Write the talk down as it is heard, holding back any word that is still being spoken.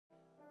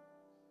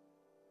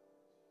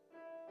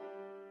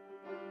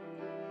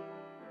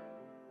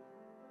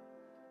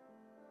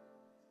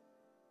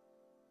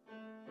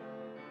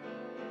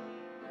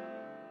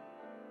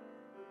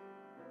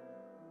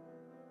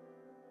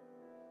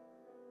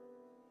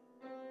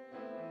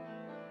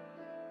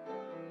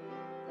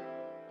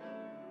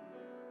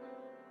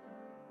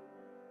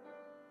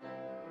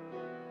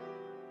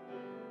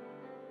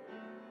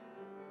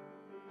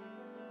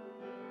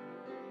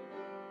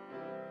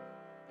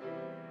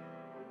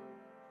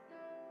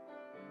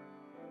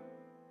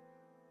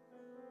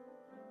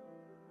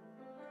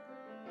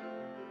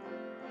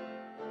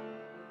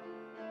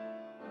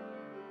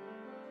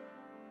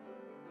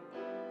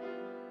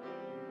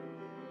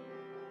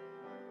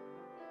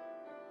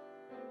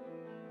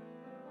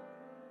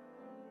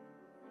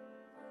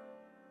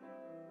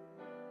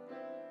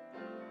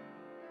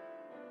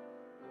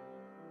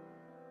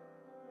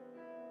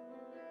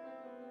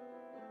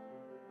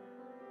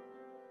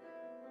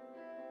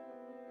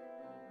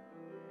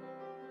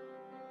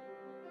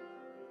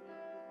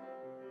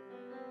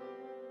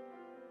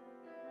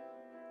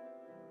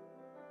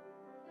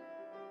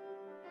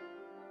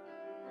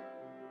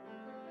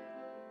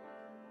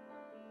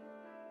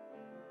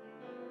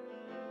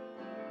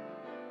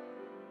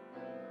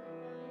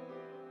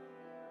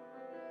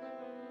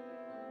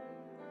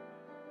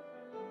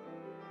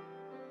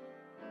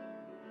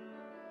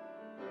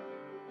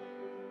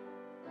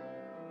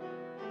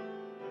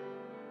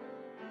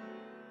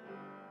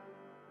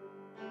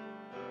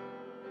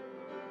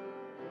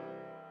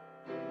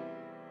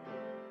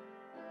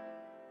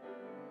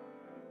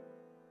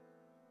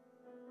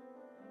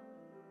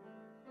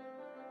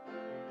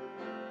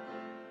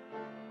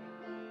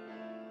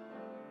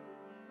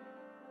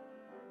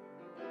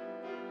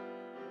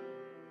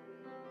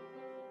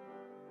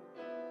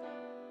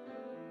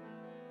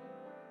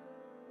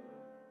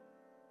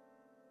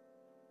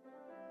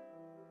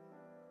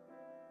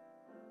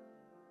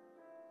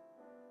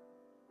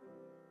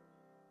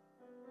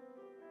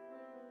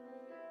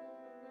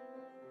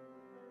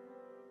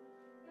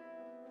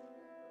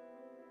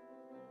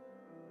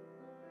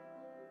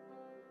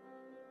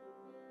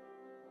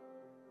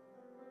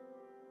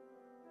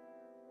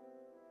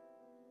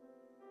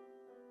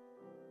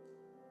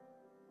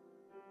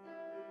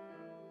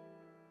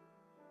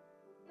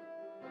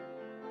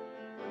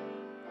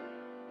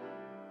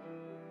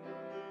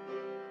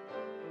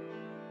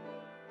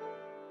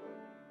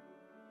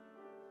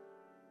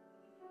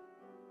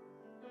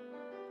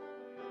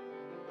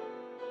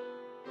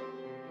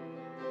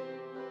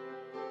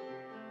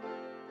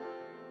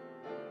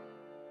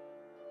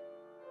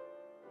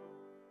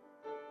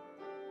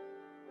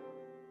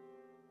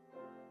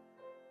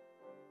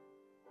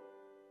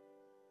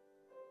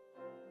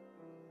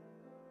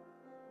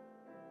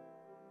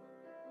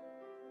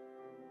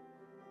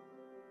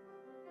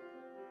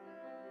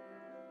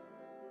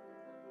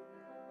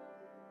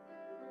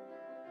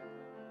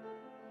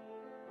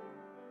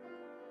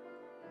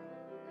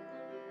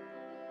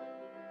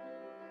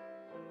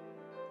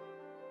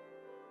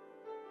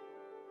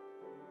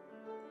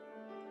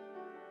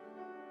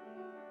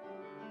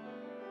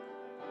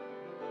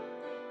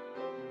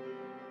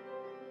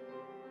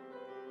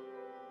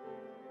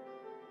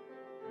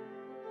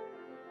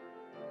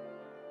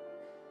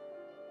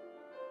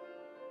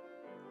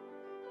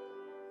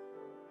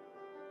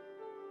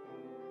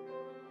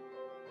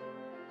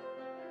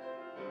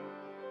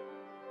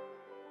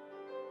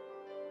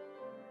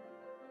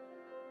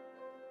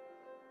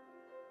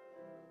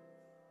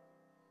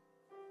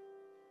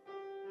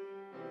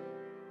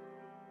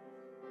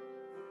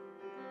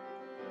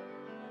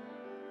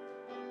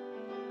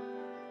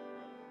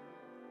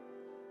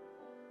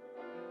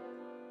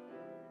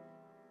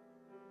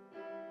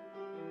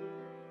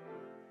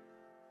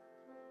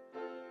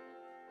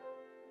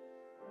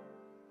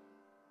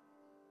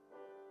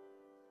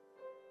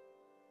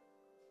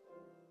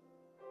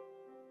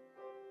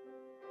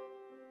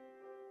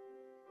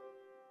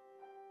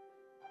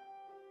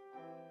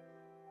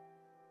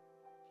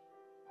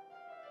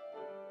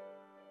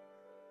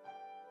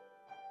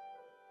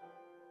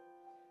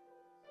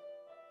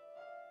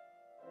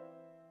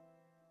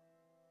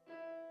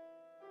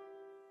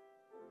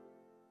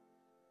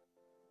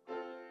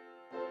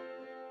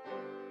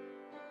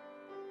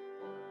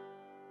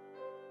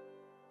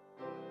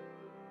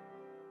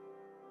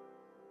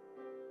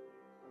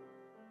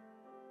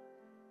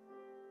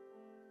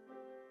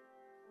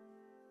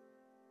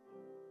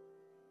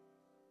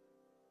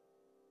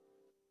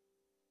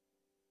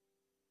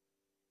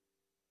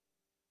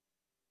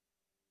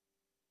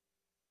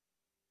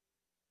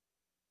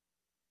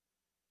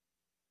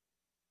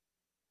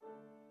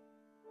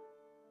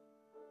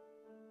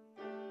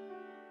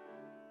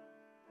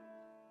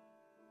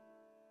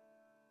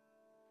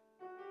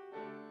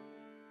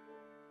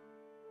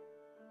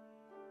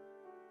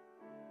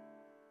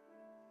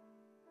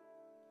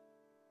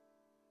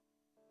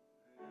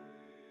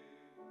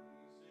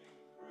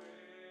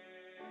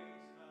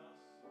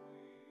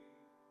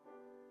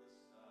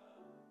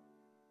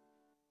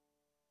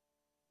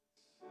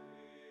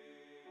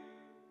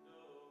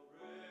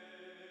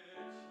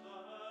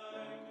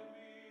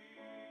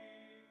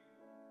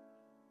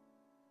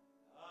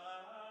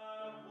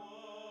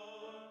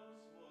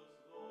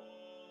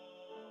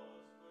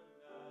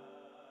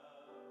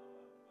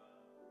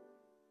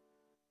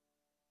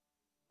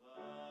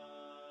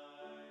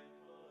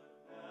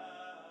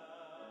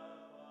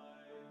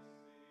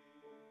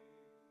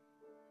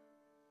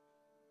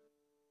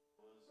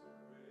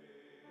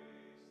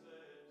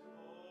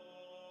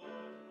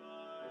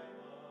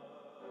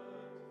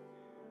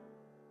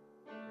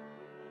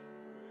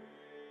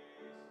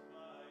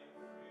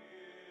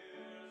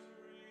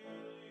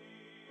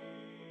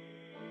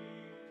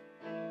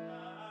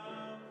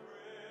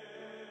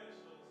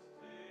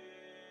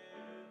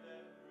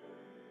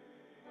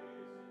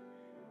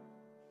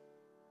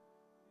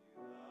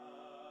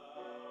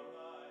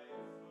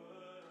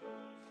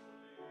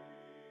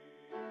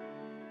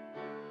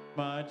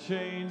My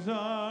chains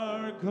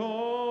are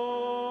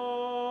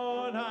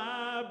gone,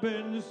 I've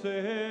been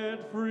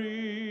set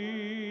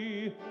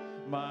free.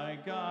 My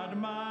God,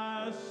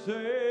 my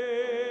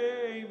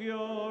Savior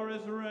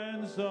has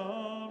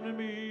ransomed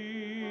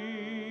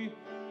me.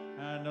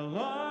 And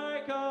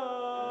like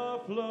a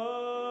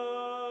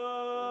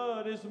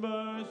flood, His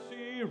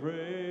mercy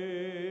reigns.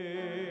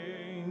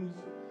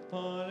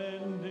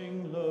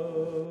 Unending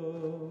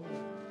love,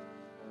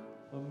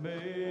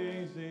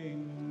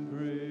 amazing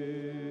grace.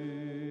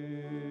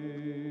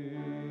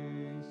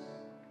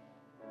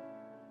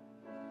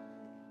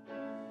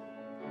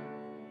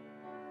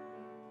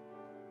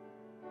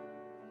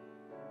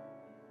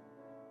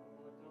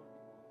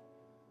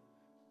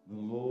 The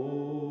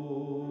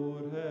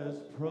Lord has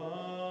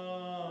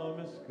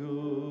promised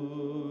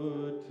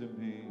good to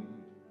me.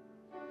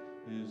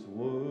 His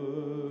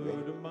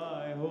word,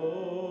 my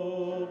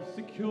hope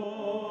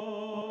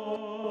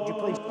secure. Would you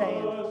please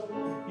stand?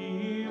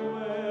 He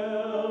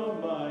will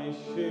my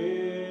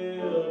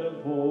shield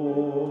and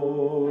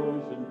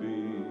portion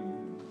be,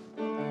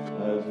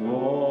 as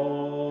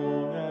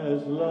long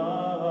as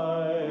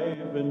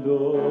life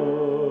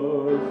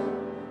endures.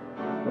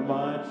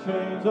 My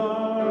chains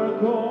are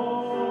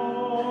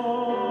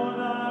gone,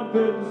 I've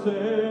been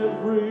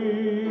set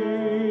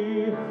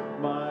free.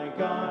 My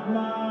God,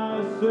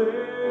 my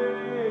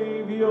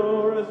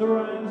Savior has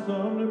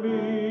ransomed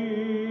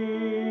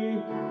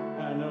me.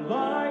 And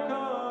like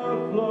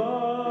a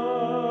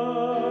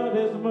flood,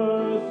 His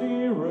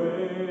mercy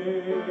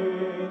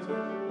reigns.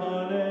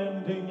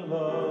 Unending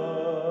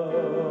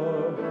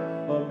love,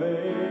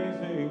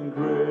 amazing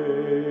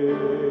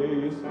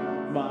grace.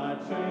 My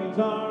chains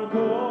are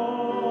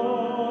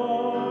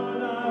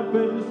gone, I've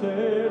been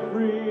set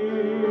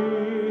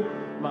free.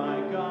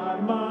 My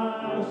God,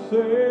 my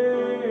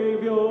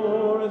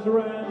Savior has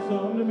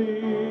ransomed me.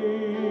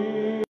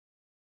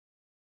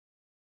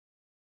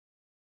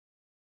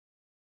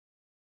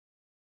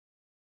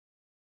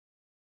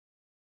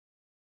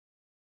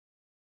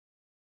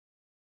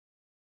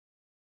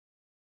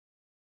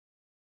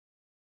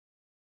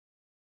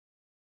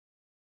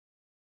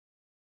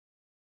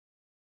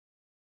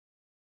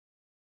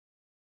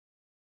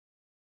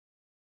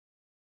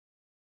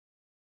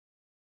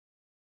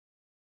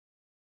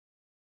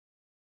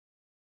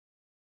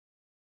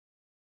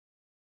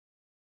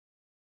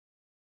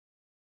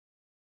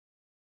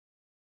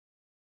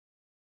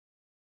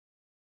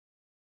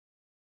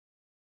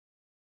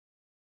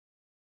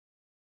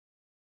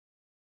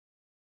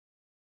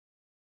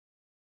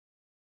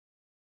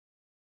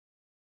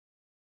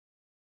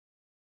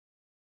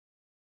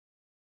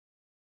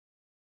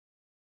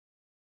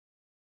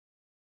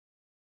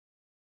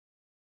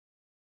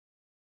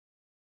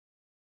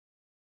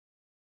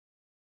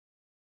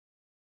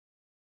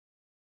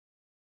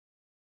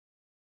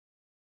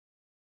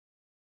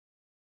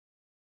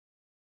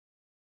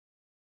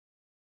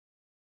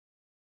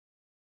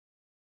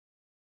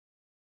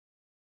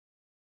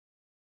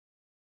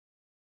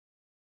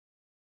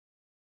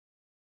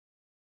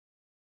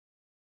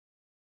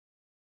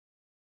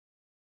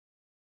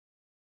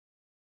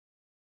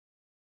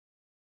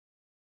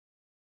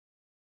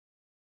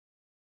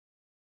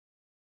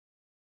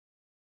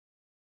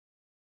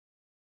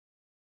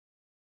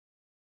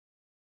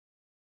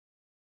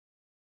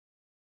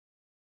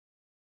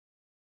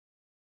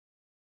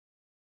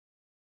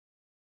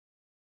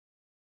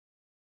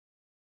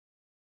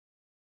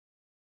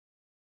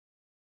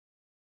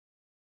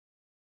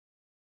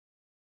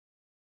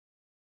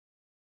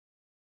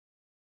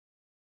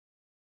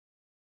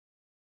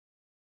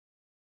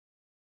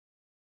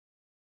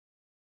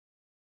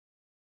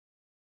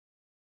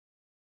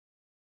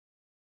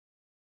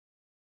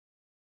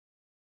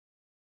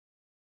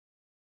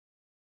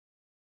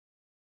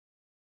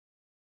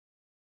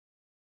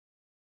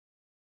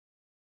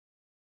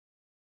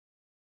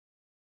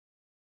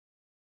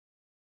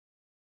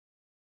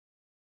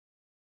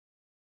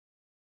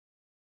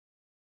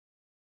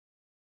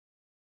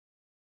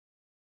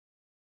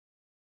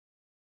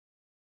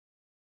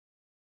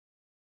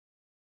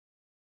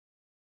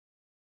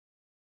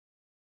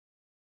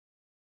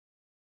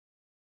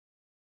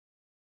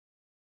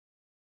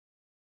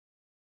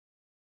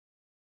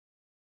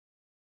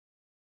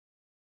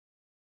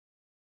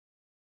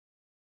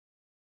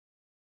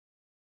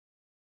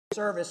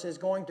 Service is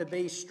going to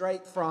be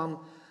straight from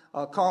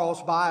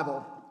Carl's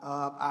Bible.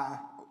 I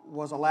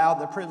was allowed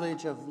the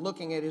privilege of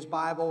looking at his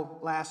Bible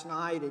last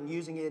night and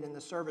using it in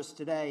the service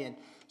today, and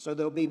so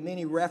there'll be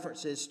many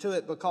references to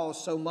it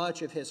because so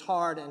much of his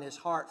heart and his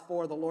heart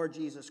for the Lord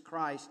Jesus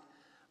Christ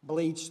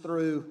bleeds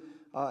through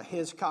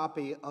his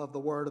copy of the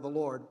Word of the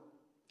Lord.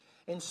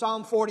 In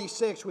Psalm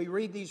 46, we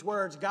read these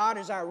words, "God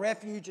is our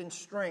refuge and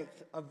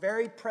strength, a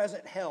very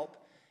present help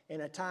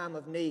in a time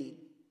of need.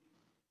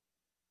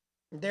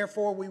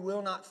 Therefore we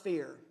will not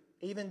fear,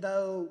 even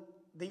though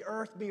the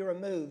earth be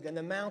removed and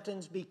the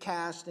mountains be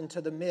cast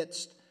into the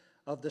midst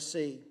of the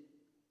sea.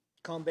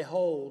 Come,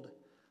 behold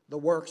the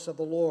works of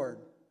the Lord.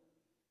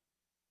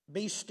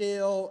 Be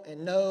still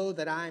and know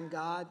that I am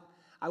God.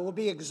 I will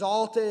be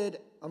exalted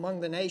among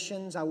the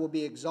nations. I will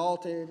be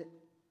exalted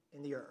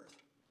in the earth.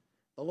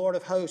 The Lord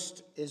of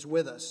hosts is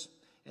with us,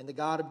 and the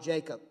God of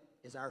Jacob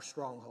is our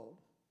stronghold.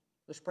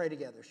 Let's pray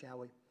together, shall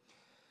we?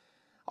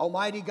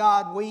 Almighty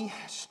God, we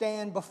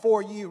stand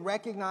before you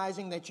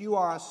recognizing that you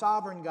are a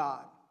sovereign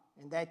God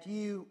and that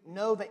you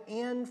know the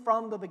end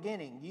from the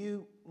beginning.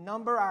 You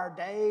number our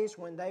days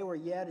when they were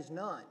yet as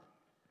none.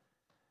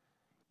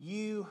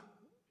 You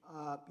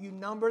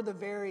number the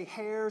very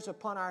hairs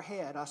upon our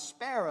head. A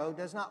sparrow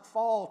does not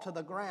fall to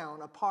the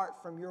ground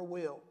apart from your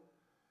will.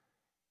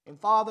 And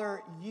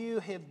Father, you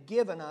have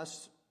given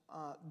us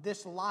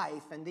this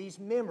life and these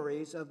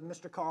memories of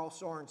Mr. Carl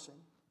Sorensen.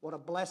 What a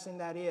blessing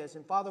that is.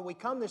 And Father, we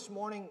come this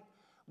morning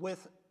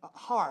with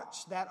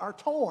hearts that are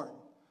torn.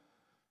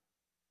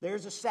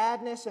 There's a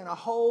sadness and a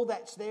hole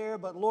that's there,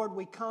 but Lord,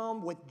 we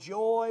come with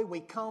joy.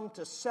 We come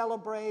to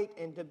celebrate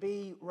and to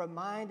be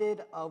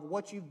reminded of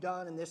what you've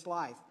done in this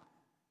life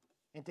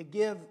and to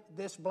give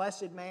this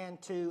blessed man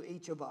to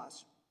each of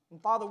us.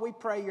 And Father, we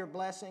pray your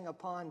blessing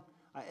upon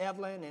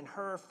Evelyn and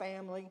her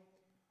family.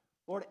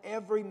 Lord,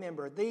 every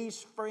member,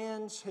 these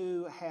friends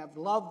who have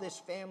loved this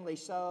family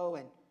so,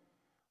 and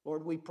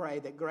Lord, we pray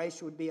that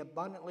grace would be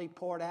abundantly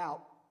poured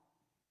out.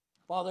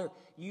 Father,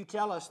 you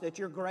tell us that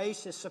your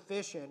grace is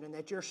sufficient and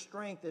that your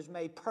strength is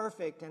made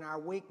perfect in our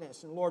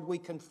weakness. And Lord, we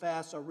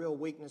confess a real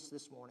weakness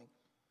this morning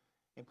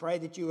and pray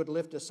that you would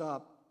lift us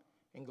up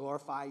and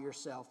glorify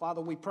yourself. Father,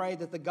 we pray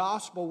that the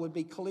gospel would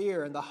be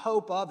clear and the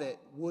hope of it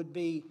would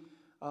be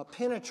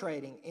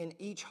penetrating in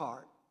each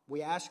heart.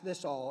 We ask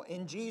this all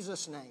in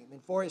Jesus' name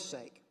and for his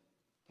sake.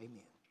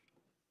 Amen.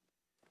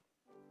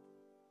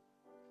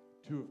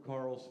 Two of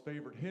Carl's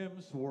favorite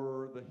hymns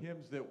were the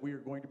hymns that we are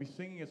going to be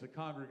singing as a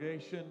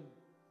congregation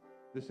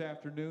this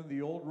afternoon,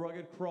 The Old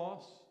Rugged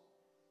Cross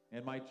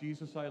and My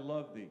Jesus, I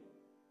Love Thee.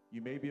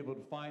 You may be able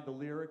to find the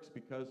lyrics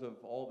because of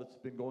all that's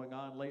been going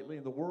on lately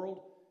in the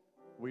world.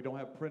 We don't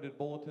have printed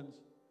bulletins,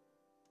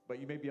 but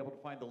you may be able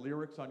to find the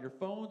lyrics on your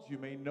phones. You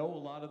may know a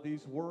lot of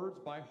these words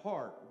by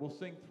heart. We'll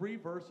sing 3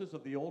 verses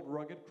of The Old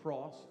Rugged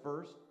Cross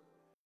first.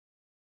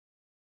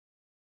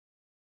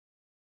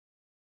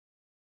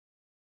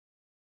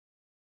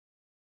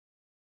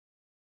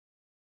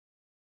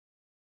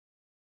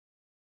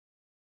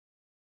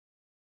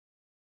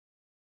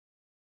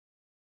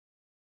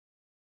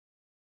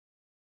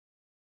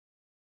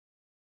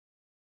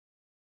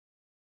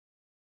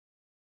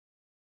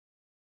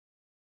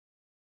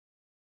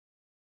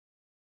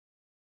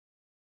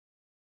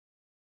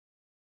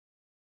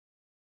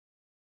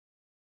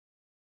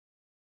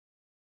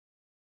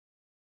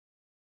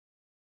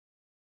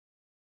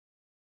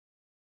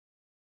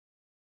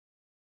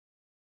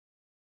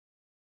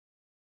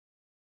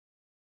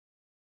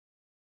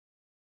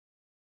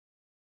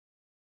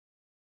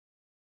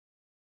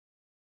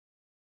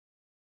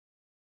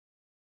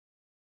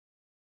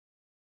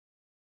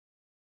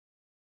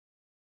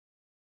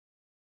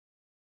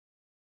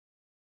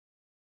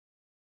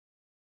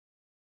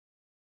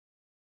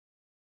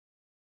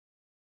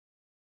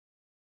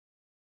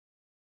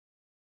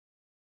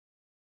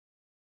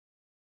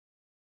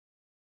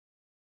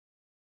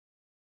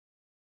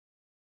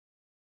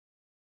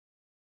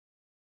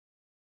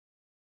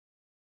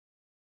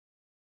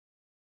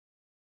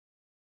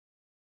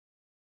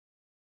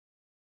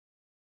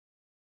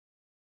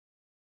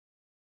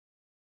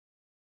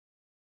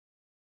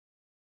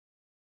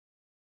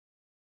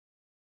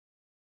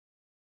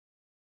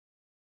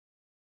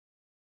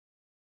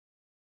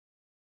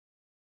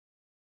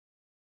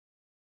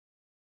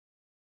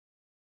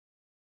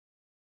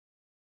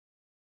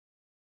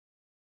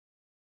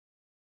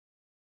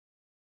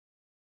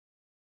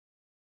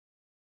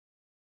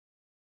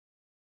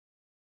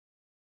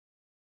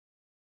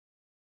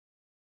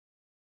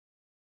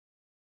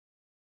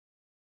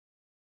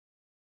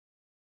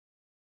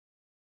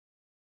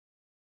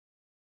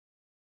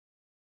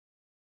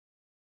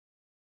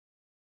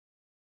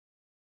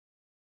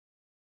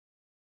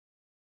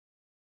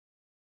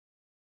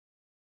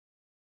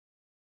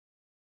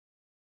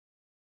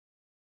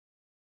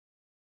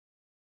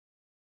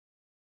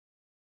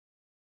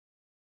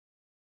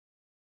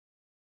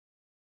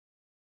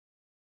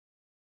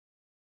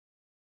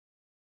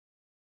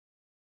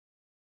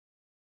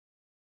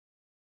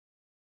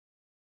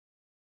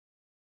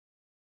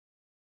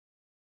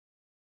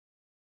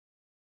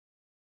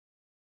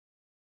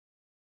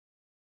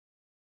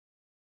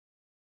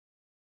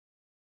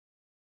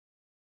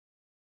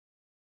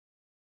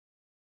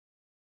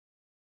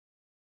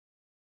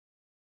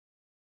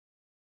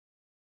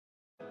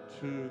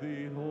 To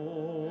the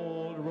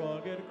old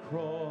rugged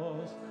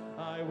cross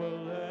I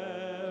will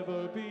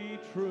ever be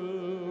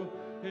true,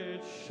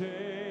 its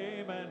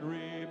shame and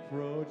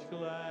reproach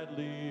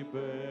gladly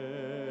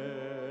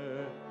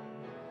bear.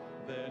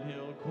 Then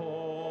he'll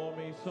call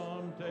me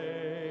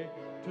someday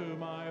to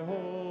my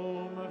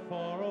home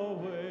far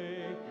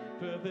away,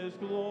 to this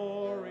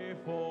glory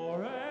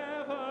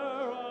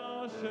forever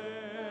I'll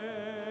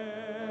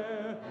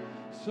share.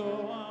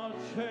 So I'll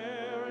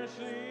cherish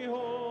the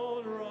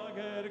old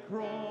rugged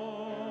cross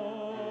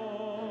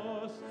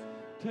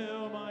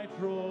till my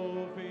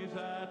trophies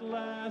at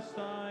last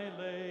I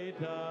lay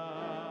down.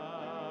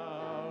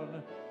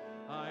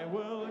 I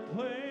will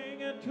cling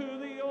to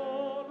the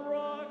old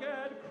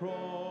rugged cross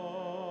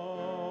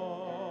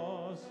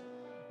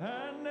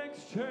and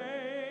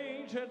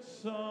exchange it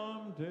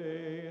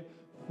someday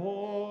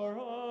for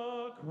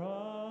a crown.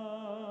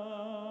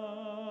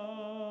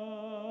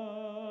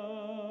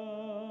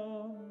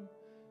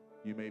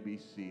 You may be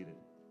seated.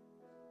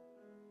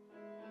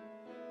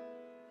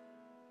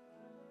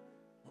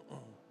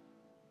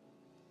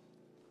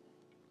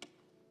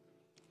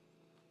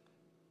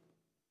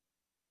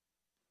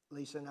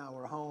 Lisa and I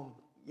were home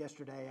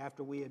yesterday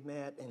after we had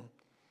met, and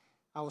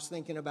I was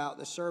thinking about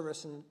the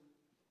service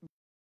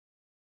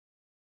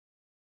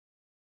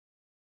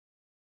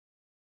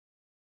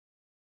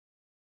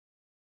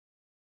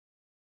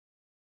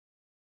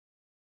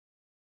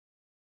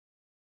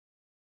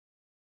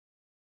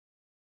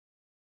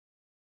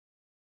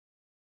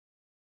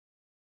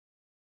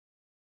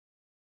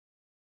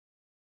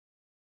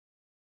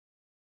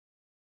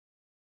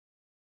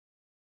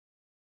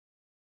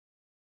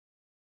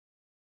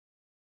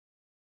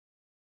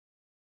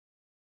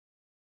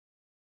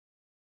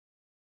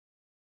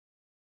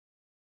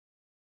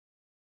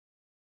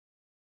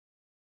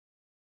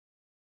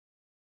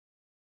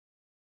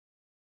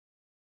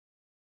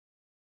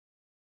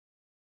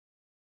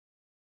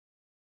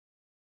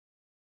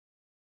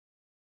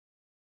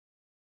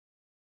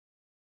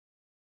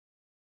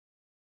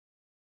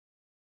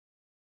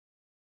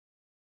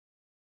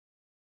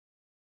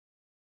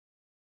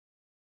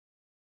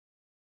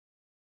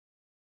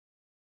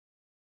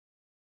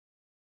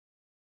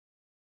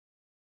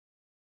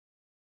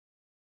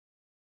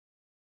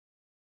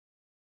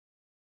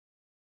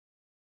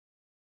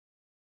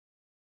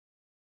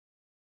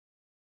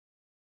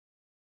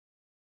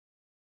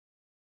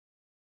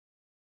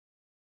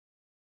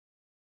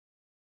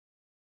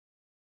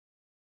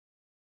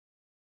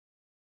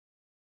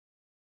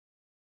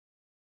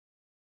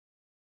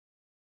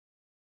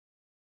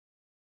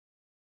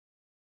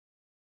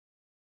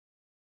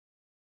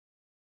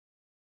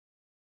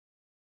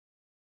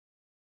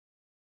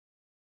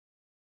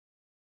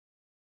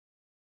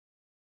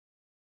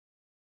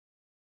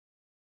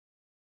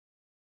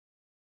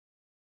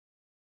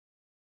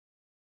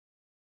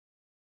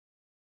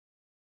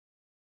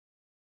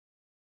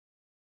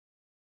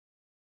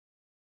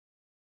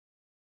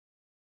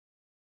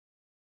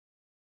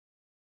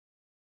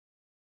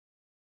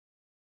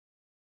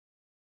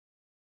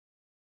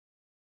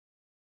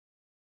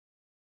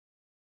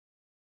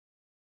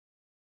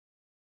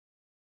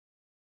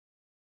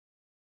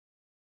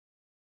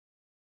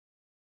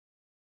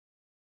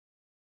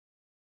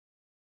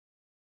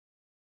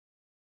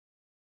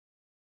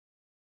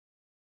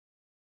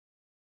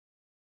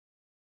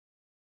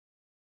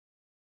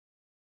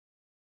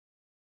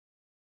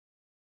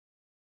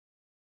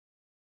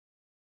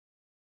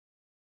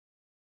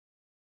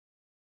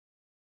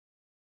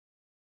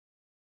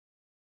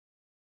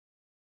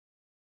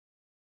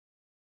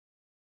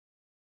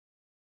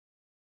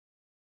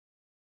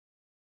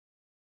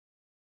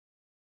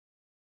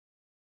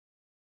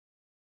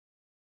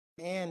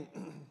and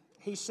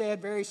he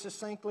said very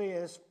succinctly,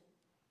 as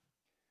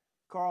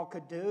Carl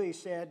could do, he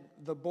said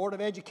the Board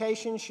of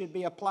Education should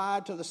be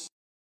applied to the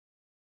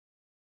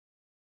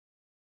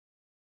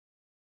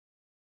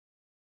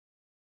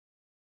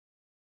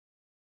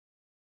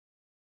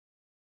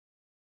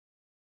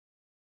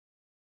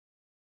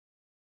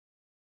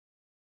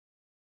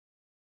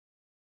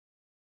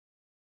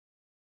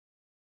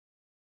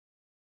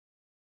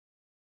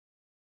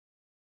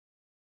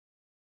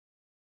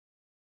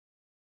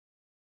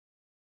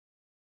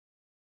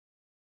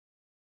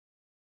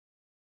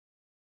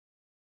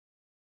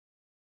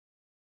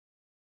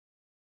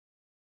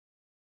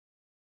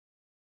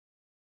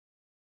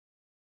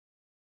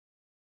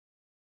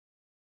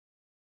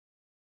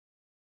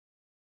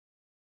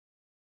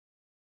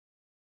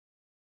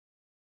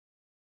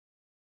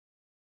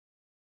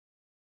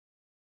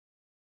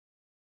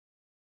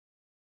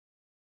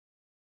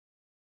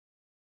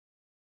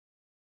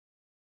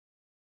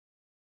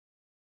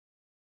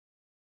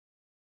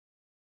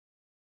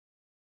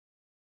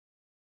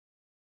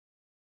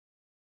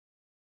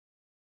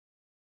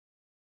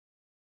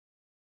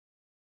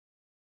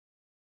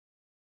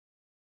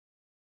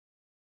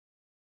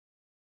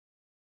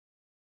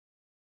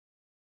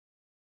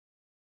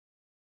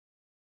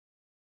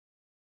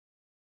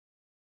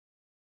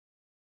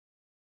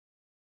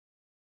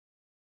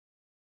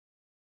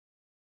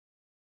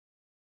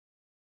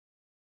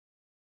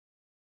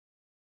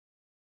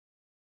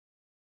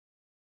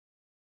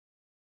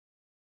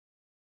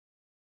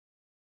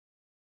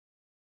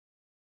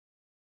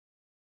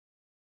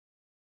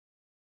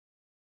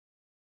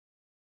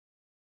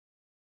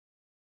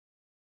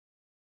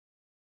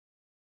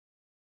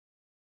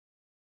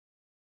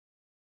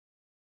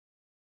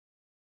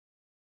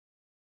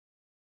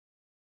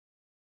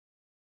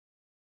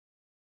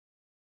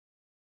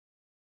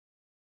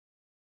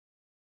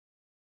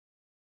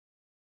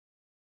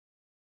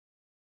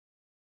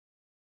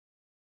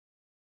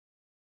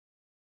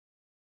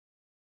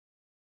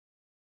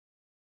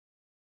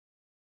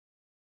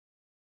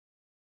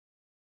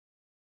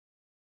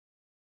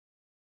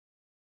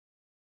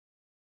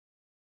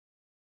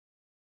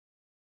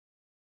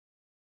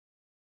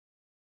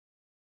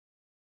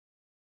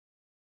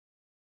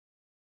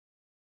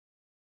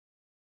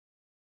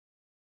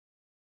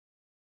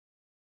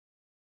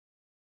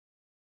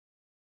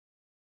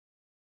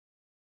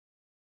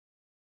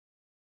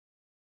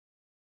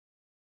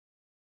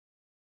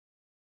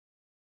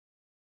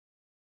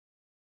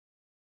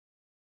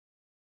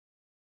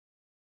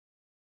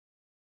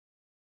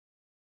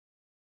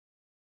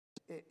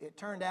it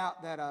turned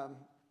out that a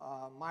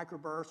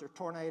microburst or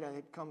tornado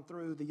had come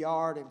through the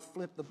yard and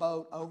flipped the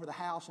boat over the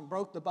house and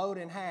broke the boat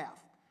in half.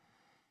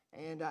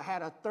 And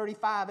had a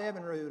 35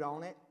 Evinrude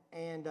on it.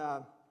 And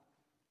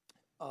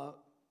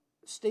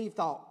Steve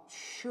thought,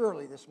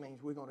 surely this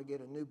means we're going to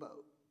get a new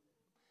boat.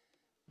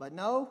 But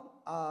no,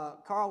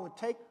 Carl would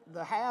take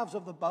the halves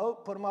of the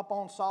boat, put them up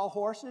on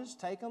sawhorses,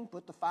 take them,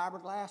 put the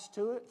fiberglass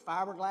to it,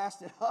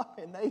 fiberglassed it up,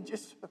 and they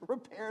just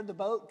repaired the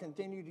boat,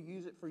 continued to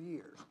use it for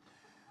years.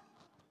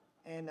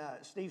 And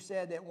Steve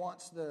said that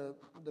once the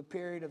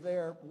period of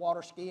their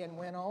water skiing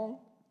went on,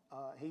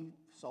 he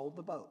sold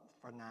the boat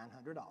for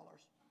 $900.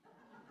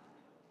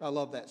 I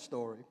love that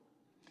story.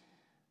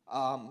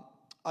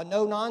 A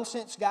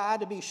no-nonsense guy,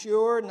 to be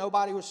sure.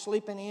 Nobody was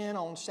sleeping in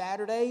on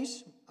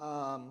Saturdays.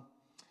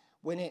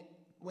 When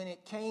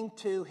it came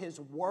to his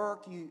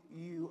work,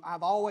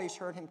 I've always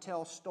heard him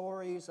tell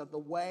stories of the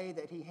way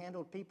that he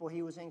handled people.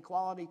 He was in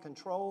quality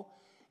control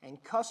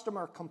and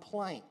customer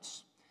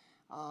complaints.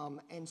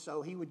 And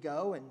so he would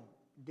go and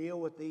deal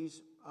with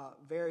these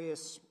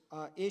various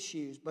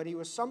issues. But he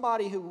was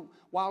somebody who,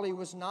 while he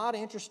was not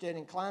interested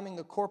in climbing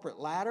the corporate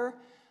ladder,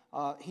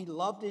 he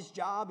loved his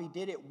job. He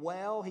did it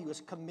well. He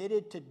was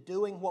committed to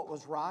doing what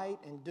was right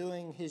and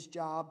doing his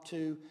job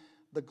to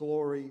the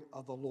glory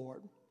of the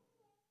Lord.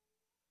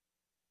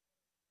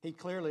 He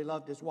clearly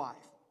loved his wife.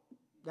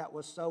 That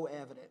was so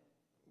evident.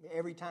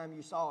 Every time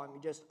you saw him, he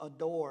just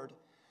adored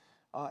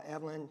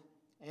Evelyn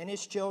and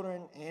his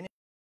children and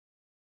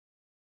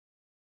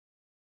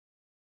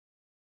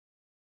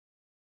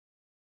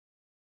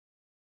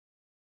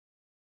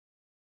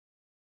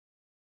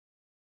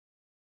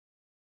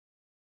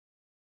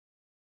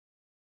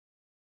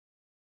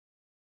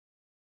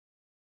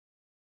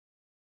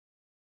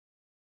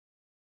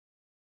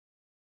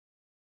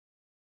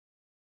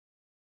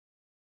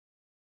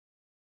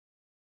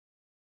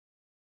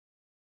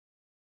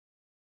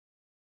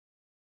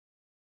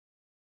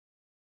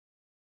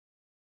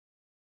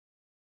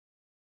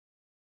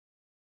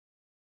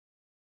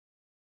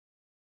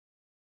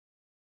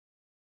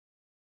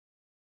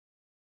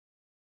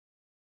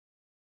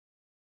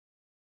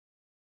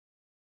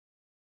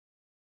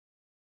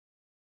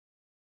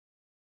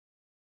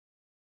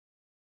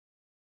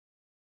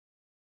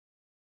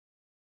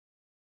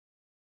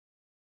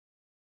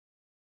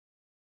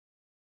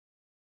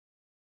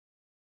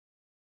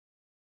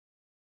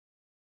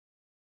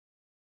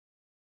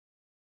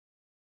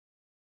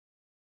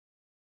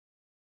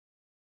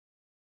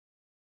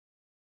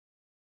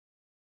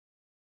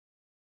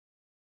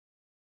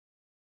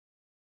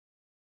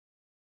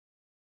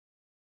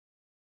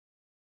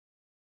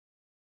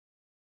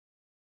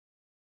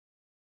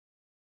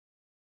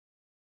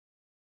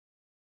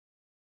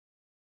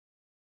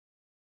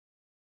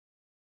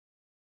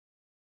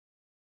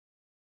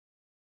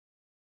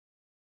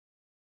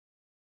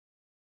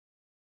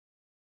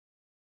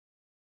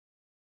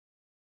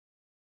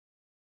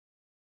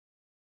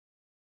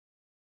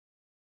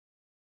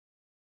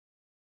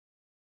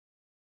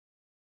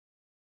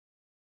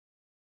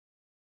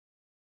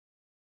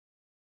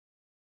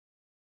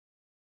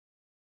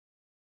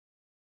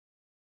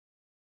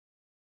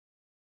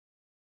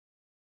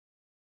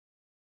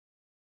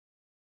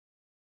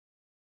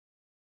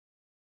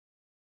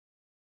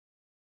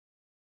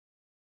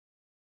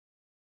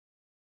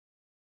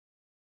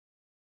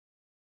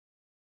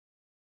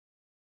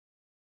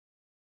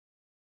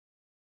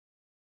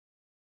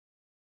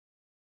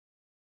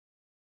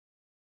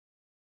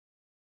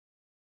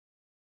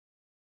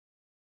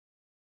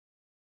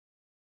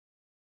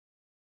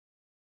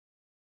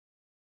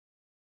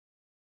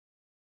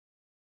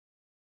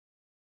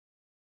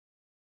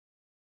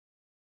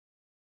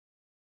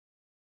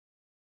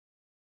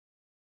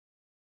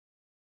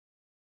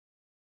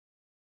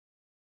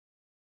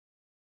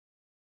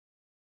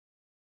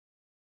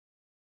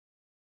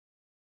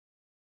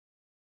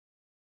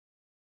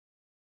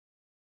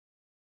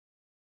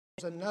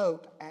there's a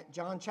note at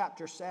John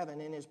chapter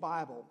 7 in his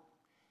Bible,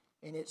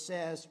 and it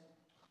says,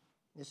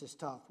 this is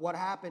tough. What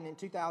happened in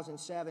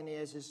 2007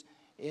 is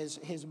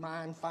his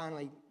mind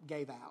finally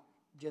gave out.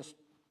 Just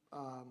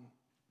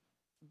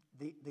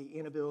the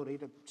inability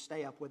to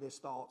stay up with his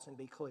thoughts and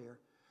be clear.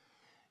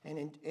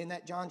 And in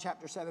that John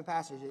chapter 7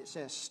 passage, it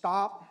says,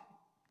 stop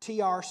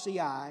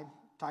TRCI,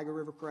 Tiger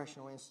River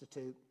Correctional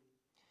Institute,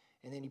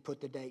 and then he put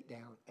the date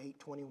down,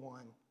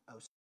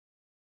 8/21/06.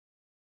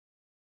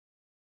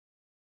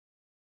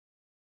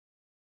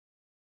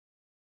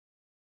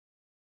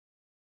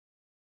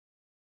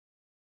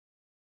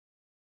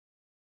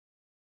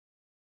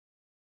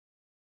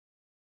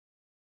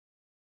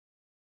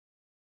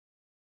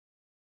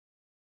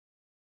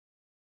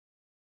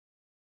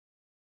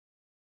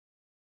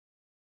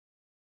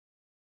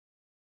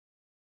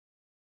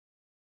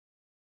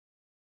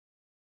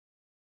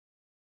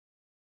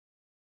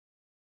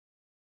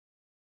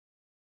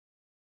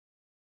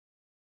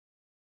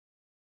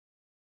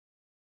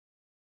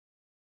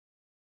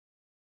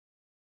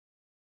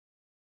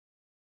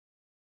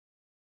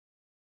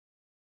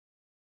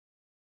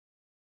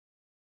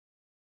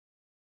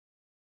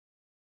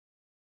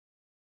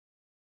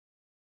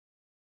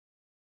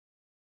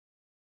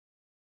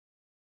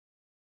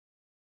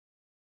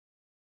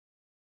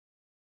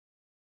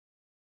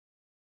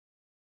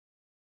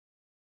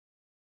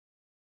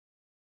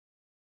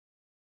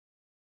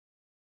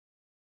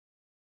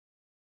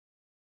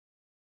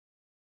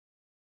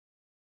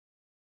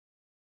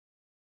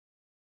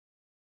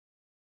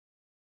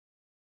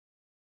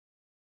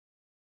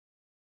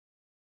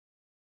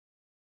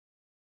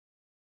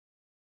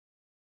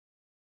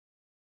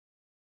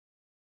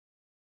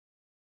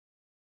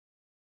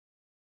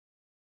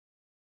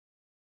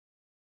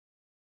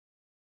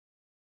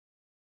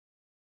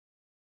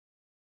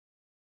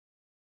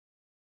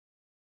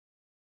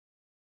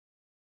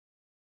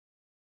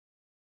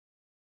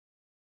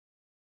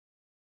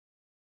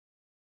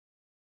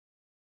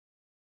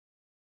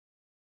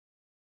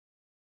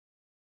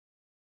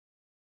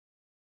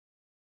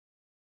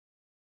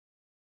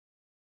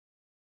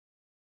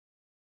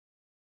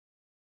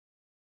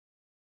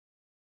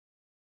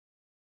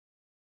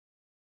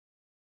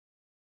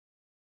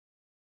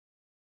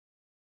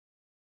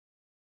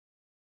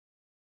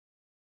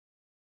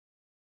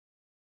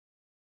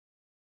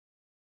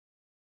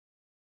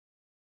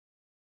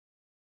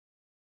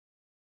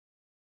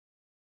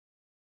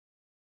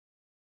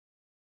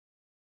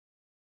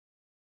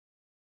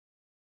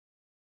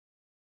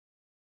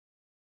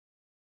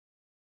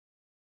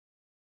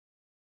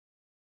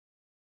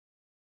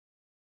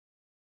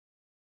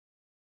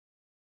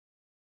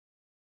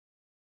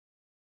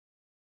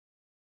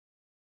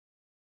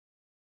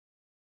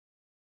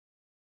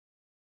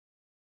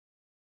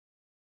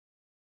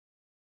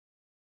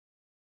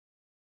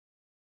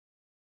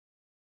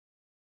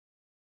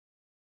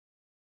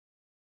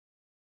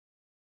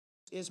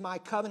 is my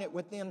covenant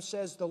with them,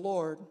 says the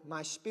Lord.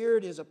 My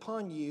spirit is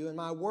upon you, and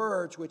my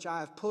words which I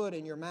have put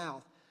in your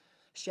mouth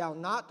shall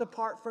not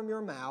depart from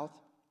your mouth,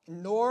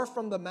 nor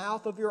from the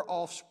mouth of your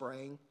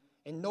offspring,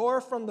 and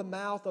nor from the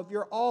mouth of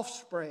your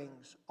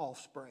offspring's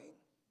offspring,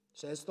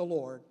 says the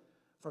Lord,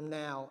 from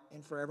now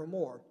and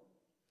forevermore.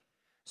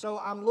 So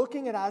I'm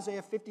looking at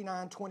Isaiah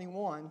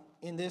 59:21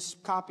 in this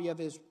copy of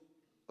his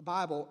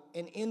Bible,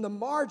 and in the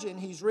margin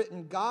he's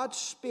written God's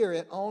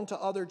Spirit on to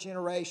other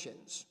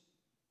generations.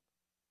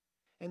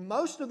 And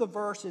most of the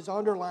verse is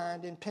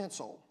underlined in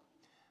pencil.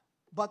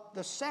 But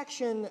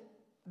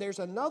there's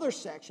another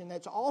section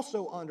that's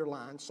also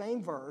underlined,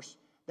 same verse,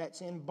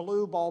 that's in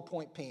blue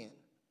ballpoint pen.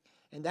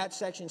 And that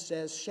section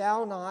says,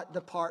 shall not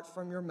depart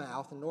from your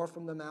mouth, nor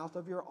from the mouth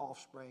of your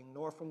offspring,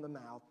 nor from the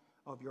mouth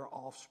of your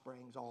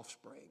offspring's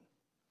offspring.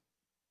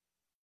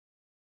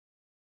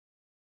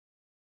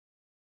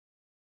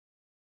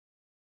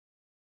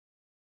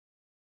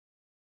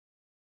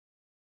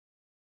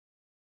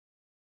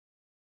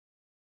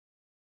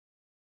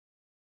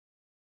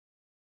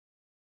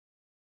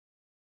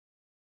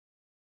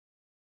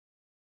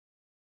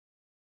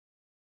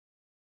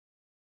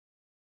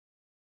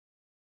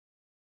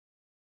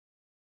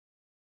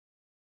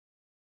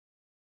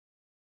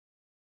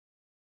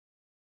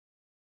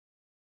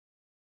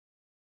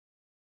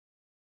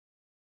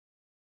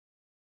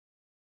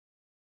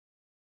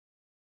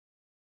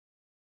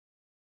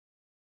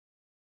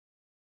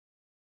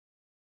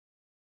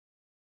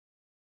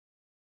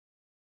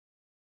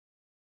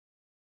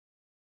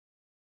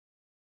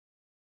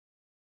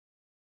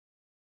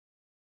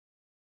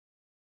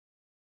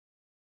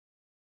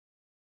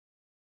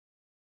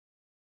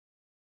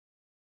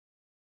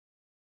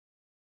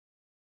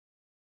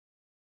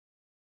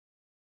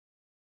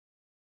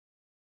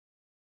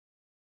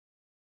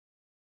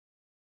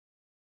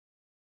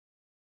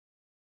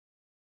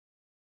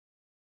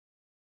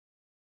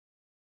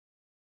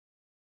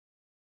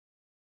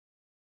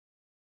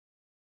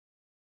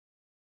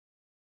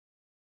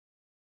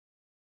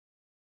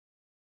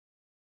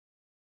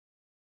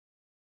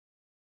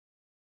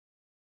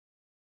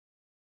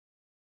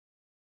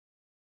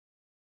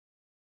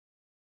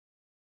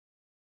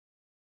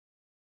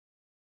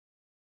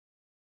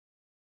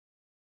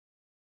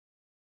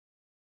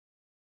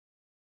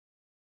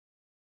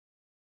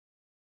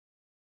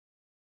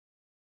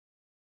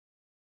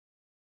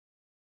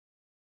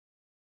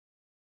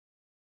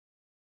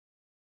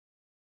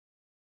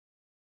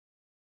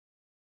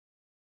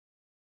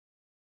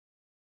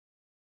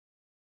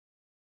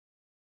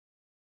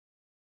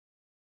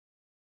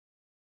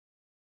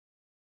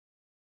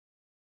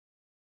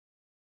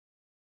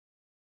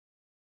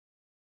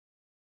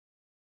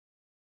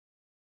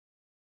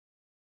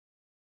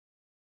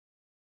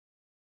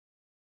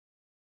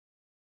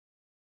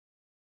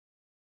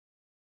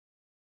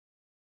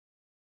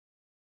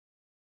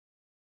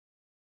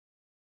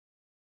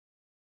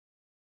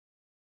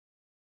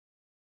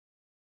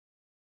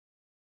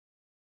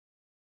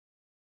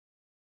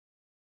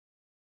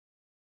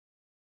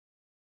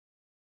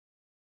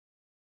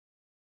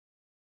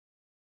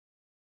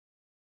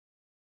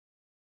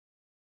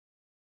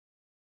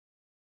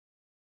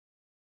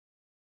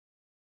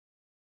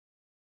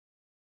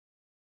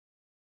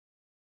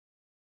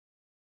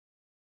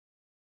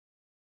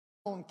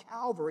 On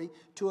Calvary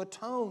to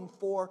atone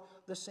for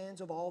the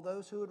sins of all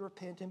those who would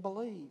repent and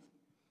believe.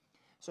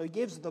 So he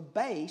gives the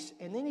base,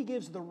 and then he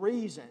gives the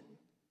reason. I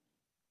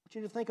want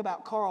you to think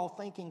about Carl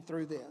thinking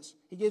through this.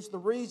 He gives the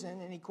reason,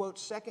 and he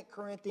quotes 2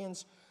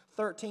 Corinthians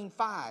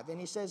 13:5, and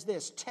he says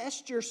this,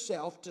 test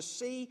yourself to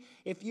see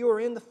if you are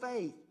in the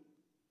faith.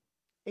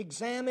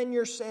 Examine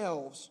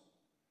yourselves.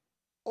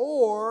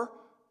 Or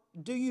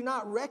do you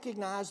not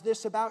recognize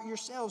this about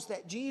yourselves,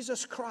 that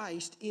Jesus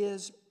Christ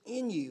is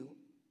in you,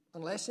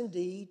 unless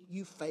indeed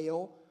you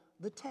fail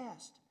the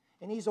test?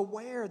 And he's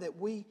aware that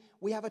we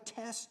have a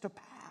test to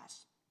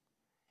pass.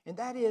 And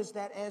that is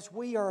that as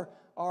we are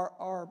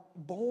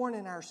born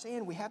in our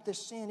sin, we have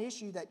this sin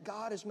issue that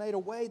God has made a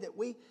way that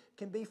we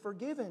can be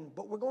forgiven.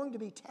 But we're going to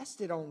be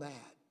tested on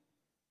that.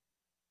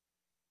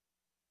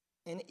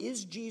 And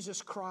is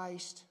Jesus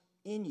Christ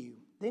in you?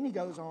 Then he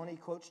goes on, he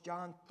quotes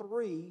John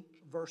 3,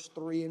 verse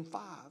 3 and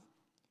 5.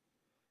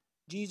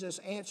 Jesus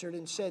answered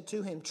and said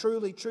to him,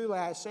 truly, truly,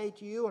 I say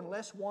to you,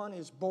 unless one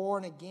is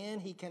born again,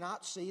 he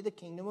cannot see the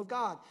kingdom of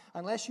God.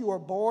 Unless you are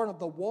born of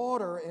the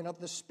water and of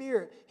the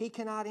Spirit, he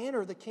cannot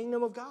enter the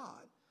kingdom of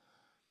God.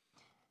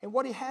 And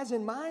what he has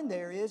in mind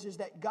there is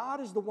that God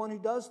is the one who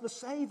does the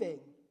saving.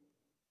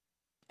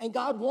 And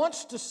God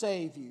wants to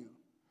save you.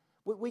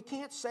 We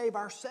can't save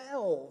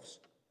ourselves.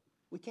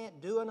 We can't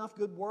do enough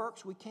good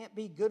works. We can't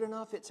be good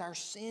enough. It's our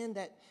sin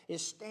that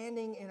is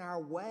standing in our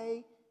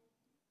way.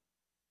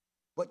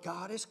 But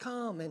God has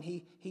come, and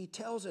He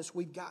tells us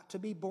we've got to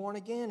be born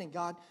again, and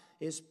God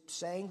is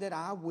saying that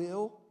I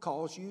will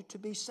cause you to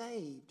be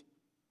saved.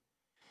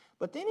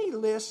 But then he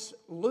lists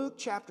Luke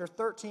chapter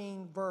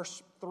 13,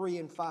 verse 3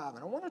 and 5.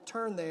 And I want to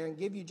turn there and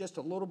give you just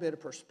a little bit of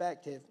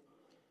perspective.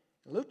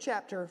 Luke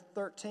chapter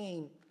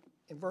 13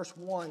 and verse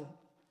 1,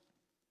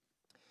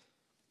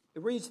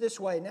 It reads this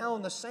way, "Now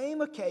on the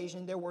same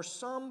occasion there were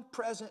some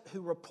present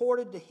who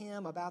reported to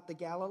him about the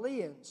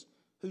Galileans,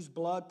 whose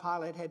blood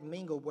Pilate had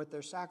mingled with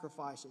their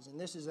sacrifices." And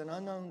this is an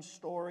unknown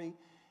story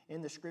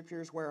in the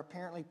Scriptures where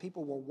apparently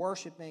people were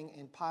worshiping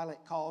and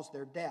Pilate caused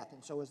their death.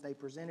 And so as they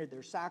presented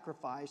their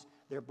sacrifice,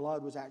 their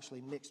blood was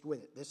actually mixed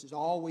with it. This is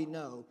all we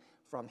know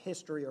from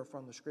history or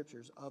from the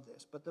Scriptures of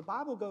this. But the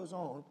Bible goes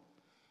on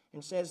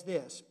and says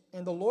this,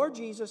 "And the Lord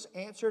Jesus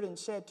answered and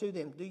said to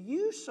them, 'Do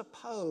you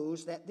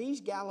suppose that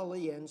these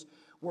Galileans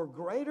were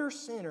greater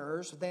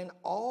sinners than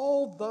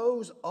all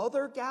those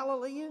other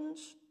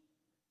Galileans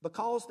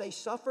because they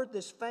suffered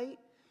this fate?'"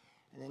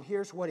 And then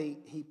here's what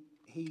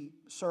he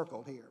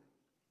circled here.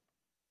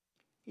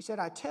 He said,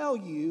 "I tell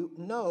you,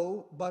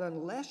 no, but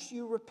unless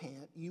you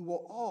repent, you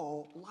will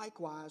all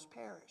likewise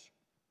perish."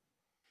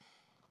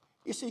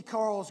 You see,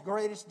 Carl's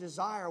greatest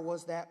desire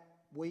was that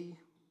we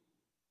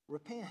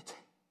repent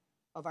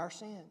of our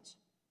sins.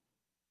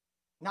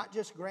 Not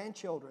just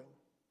grandchildren,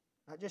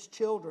 not just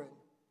children,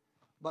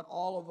 but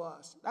all of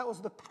us. That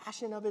was the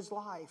passion of his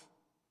life.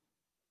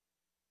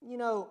 You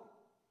know,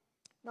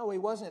 no, he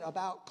wasn't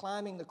about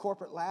climbing the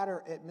corporate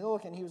ladder at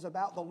Milliken. He was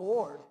about the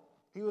Lord.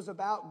 He was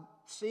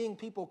about seeing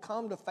people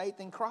come to faith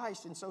in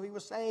Christ. And so he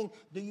was saying,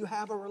 do you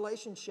have a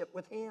relationship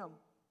with him?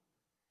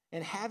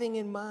 And having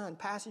in mind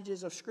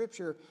passages of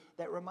Scripture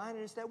that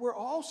reminded us that we're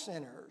all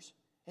sinners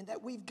and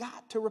that we've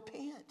got to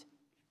repent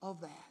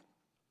of that.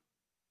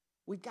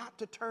 We've got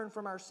to turn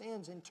from our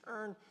sins and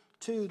turn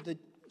to the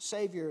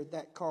Savior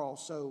that Carl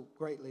so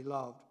greatly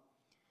loved.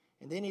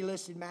 And then he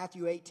listed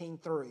Matthew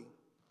 18:3.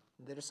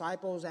 The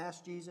disciples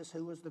asked Jesus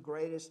who was the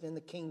greatest in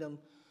the kingdom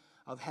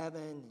of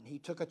heaven, and he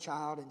took a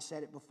child and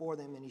set it before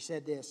them, and he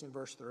said this in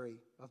verse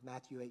 3 of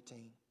Matthew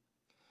 18.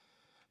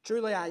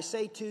 "Truly I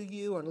say to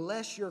you,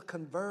 unless you're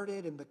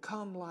converted and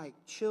become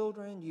like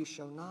children, you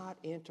shall not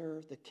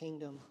enter the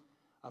kingdom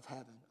of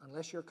heaven."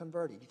 Unless you're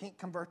converted. You can't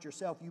convert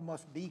yourself, you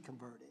must be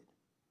converted.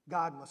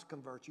 God must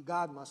convert you.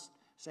 God must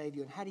save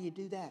you. And how do you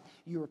do that?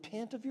 You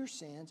repent of your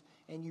sins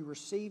and you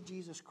receive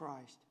Jesus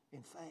Christ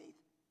in faith.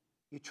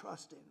 You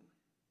trust him.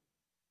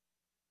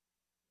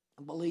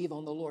 And believe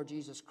on the Lord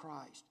Jesus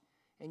Christ.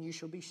 And you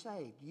shall be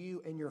saved.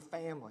 You and your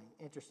family,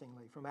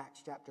 interestingly, from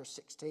Acts chapter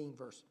 16,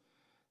 verse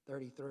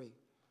 33.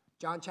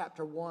 John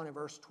chapter 1 and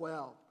verse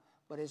 12.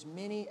 "But as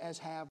many as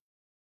have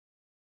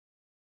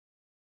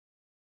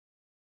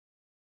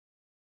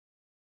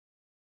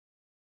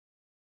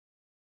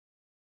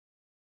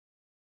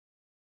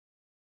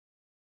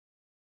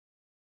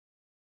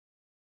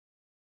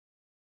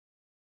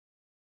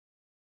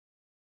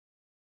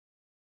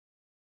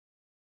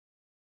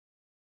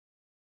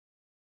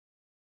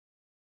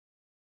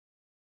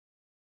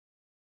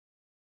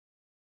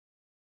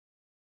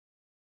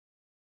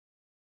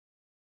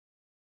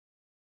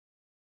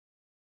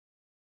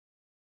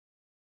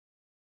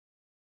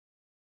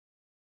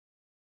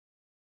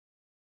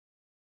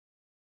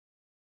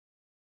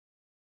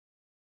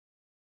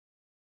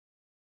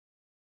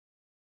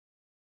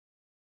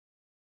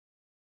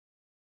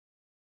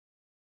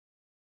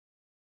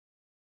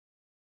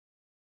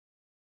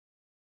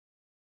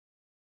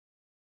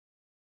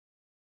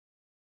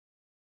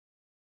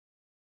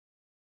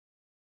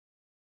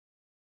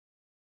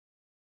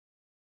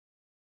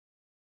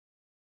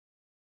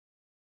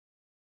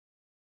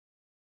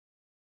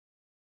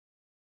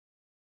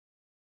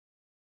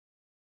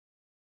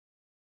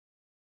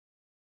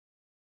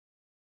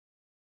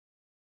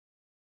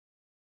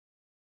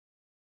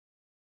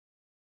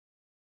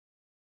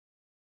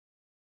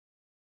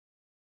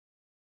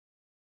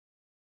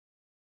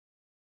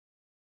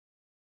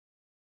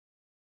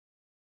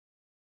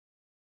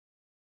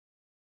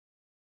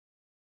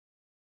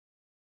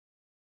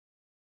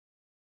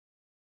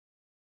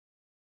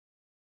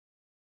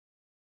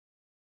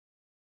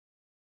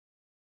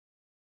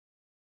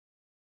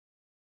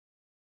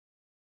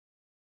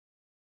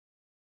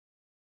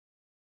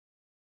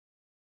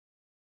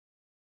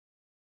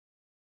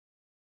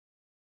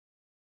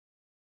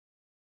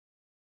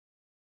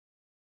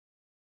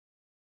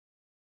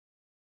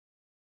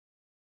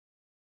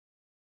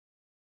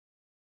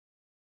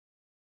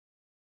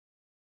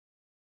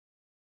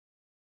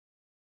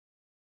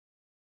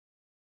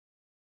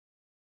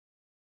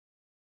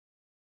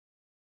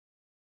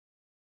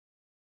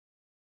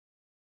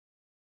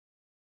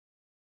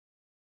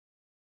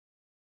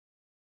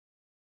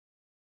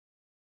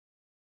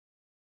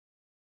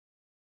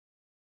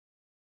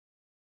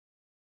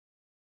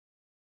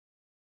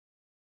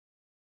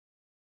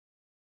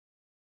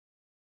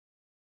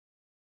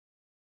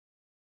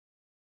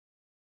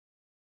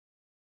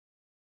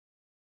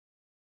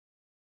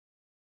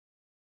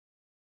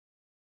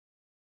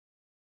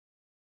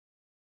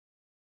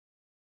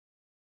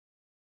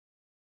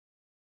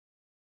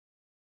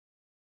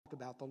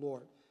about the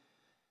Lord.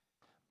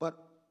 But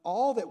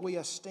all that we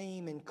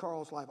esteem in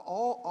Carl's life,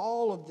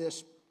 all of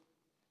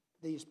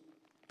these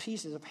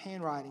pieces of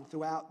handwriting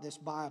throughout this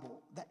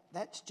Bible,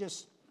 that's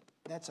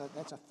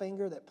a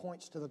finger that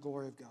points to the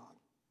glory of God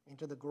and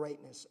to the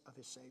greatness of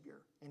his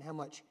Savior and how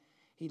much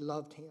he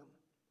loved him.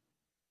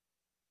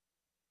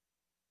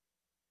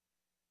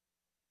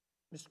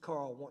 Mr.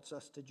 Carl wants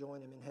us to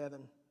join him in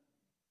heaven.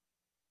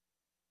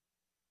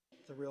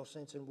 The real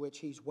sense in which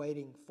he's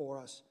waiting for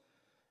us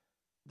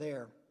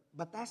there.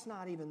 But that's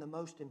not even the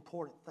most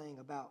important thing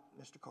about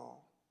Mr.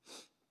 Carl.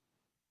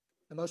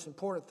 The most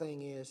important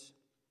thing is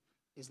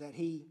that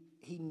he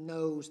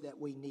knows that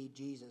we need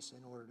Jesus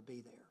in order to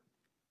be there.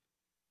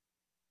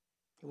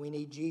 And we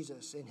need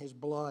Jesus in his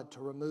blood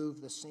to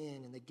remove the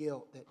sin and the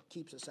guilt that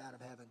keeps us out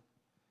of heaven.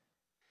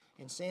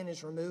 And sin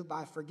is removed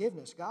by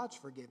forgiveness, God's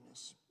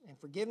forgiveness. And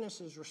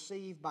forgiveness is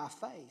received by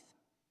faith.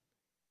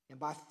 And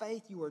by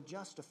faith you are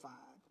justified.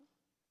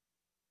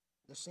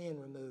 The sin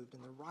removed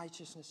and the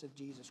righteousness of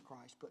Jesus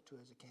Christ put to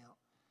his account.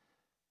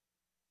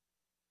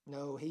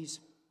 No, he's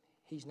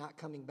not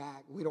coming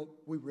back.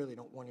 We really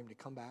don't want him to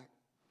come back.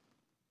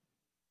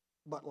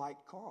 But like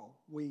Carl,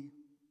 we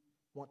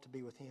want to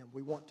be with him.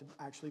 We want to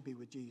actually be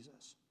with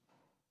Jesus.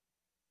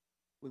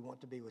 We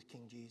want to be with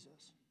King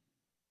Jesus.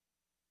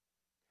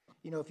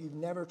 You know, if you've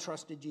never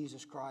trusted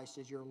Jesus Christ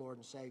as your Lord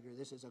and Savior,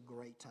 this is a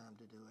great time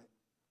to do it.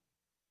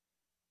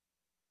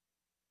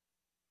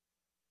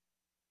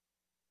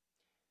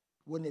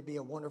 Wouldn't it be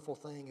a wonderful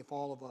thing if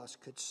all of us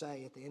could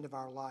say at the end of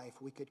our life,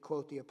 we could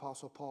quote the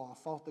Apostle Paul,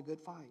 I fought the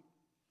good fight.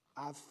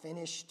 I've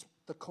finished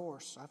the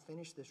course. I've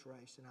finished this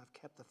race and I've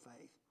kept the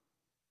faith.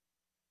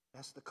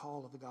 That's the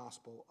call of the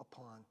gospel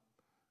upon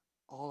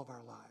all of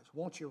our lives.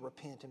 Won't you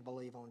repent and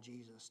believe on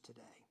Jesus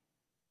today?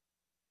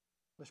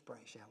 Let's pray,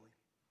 shall we?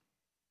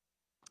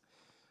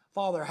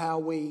 Father, how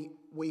we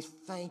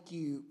thank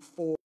you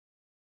for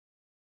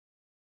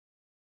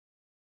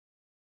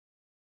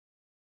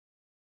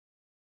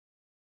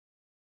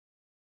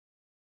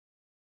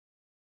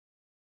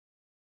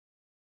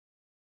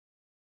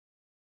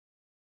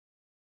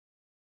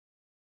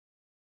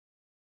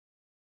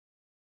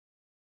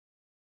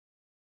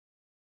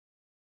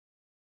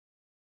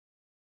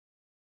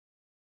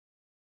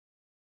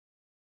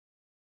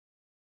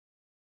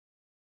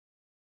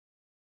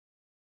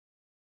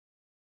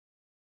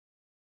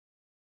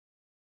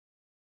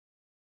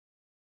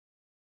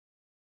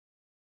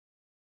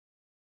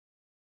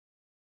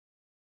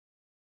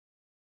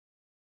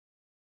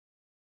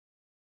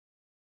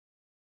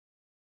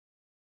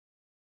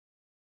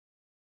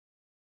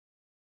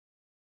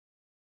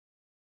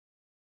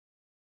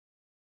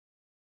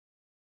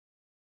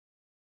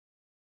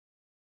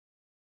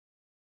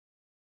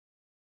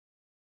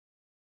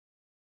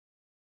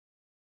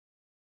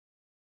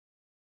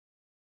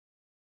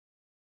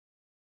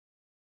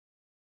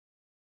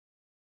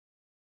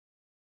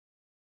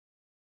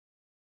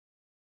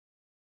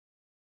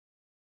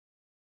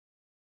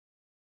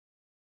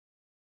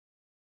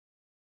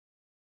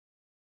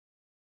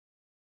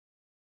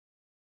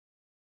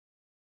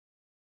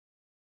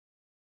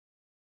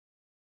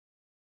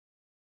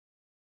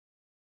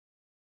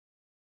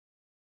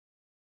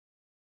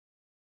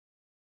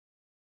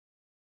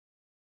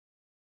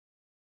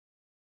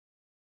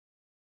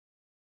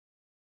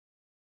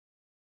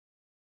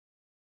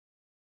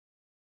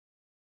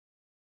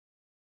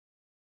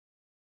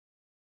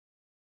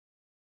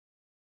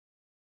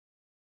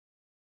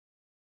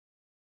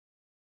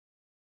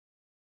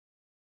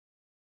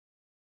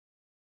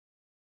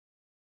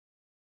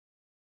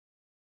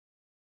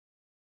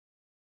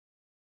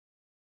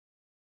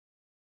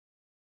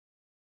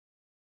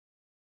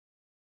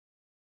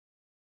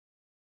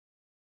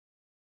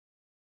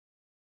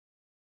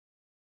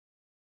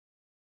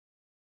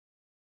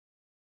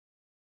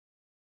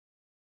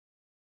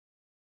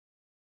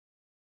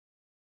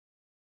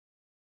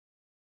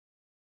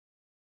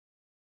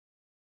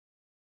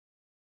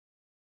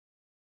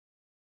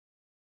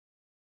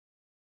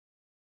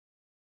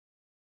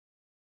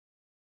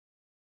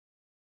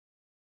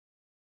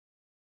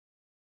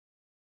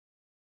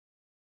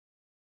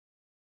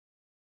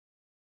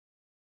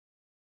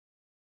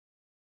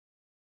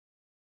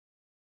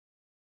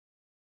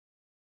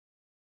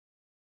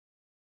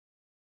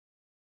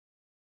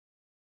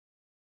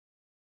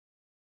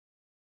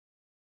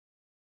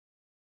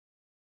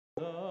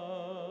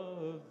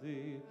of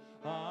thee,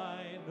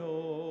 I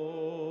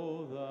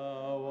know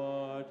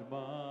thou art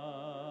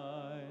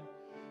mine.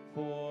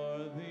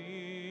 For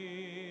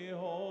thee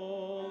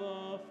all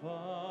the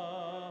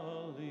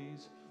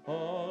follies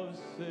of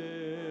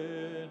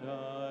sin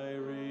I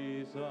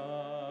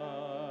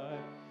resign.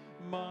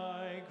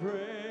 My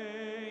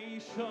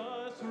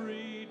gracious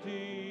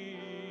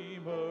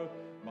Redeemer,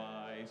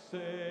 my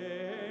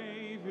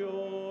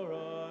Savior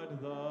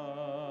art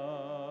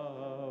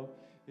thou.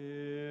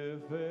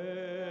 If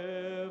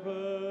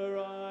ever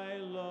I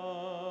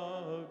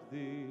loved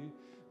thee,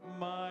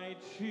 my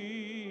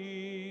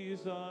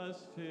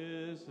Jesus,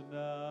 'tis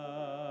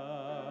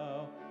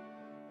now.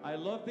 I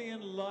love thee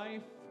in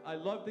life. I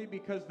love thee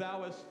because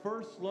thou hast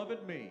first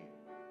loved me.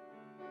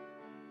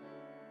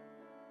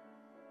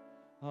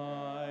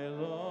 I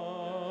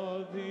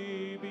love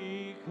thee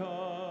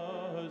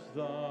because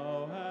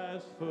thou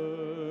hast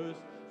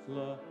first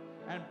loved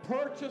and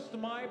purchased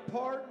my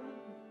pardon.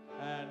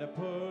 And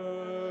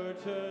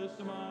purchased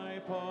my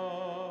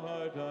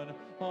pardon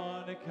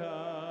on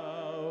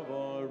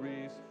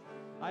Calvary's.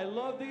 I I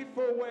love thee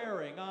for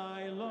wearing,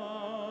 I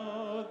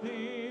love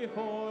thee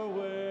for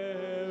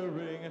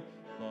wearing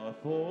the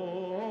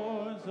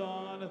thorns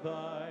on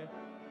thy.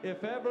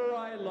 If ever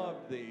I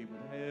loved thee,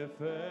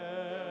 if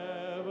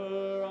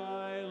ever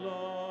I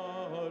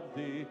loved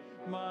thee,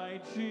 my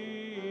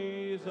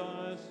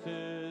Jesus,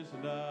 'tis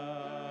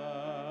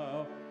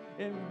now.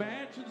 In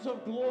mansions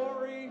of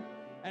glory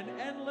and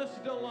endless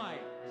delight,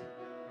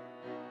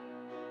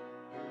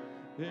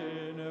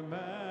 in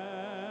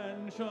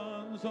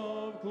mansions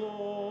of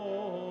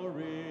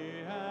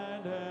glory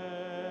and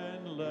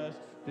endless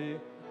delight,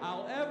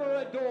 I'll ever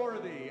adore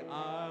thee,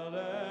 I'll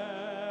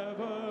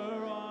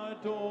ever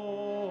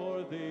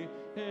adore thee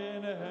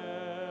in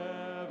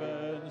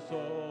heaven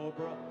so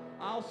bright.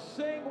 I'll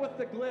sing with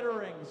the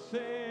glittering,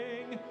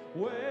 sing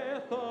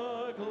with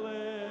the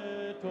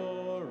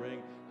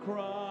glittering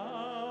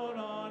crown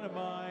on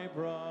my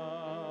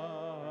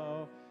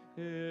brow.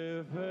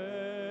 If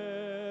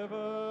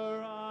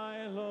ever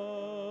I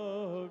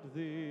loved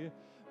thee,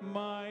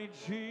 my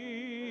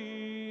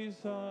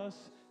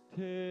Jesus,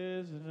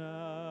 'tis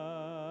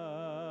now.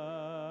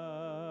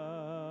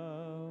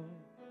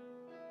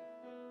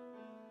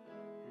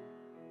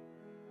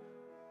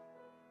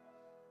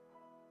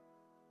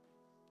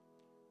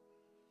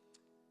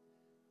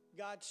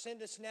 God,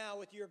 send us now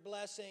with your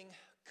blessing.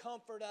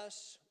 Comfort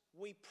us.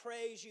 We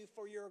praise you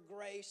for your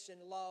grace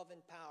and love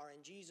and power.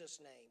 In Jesus'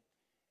 name,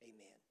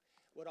 amen.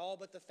 Would all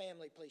but the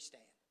family please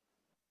stand?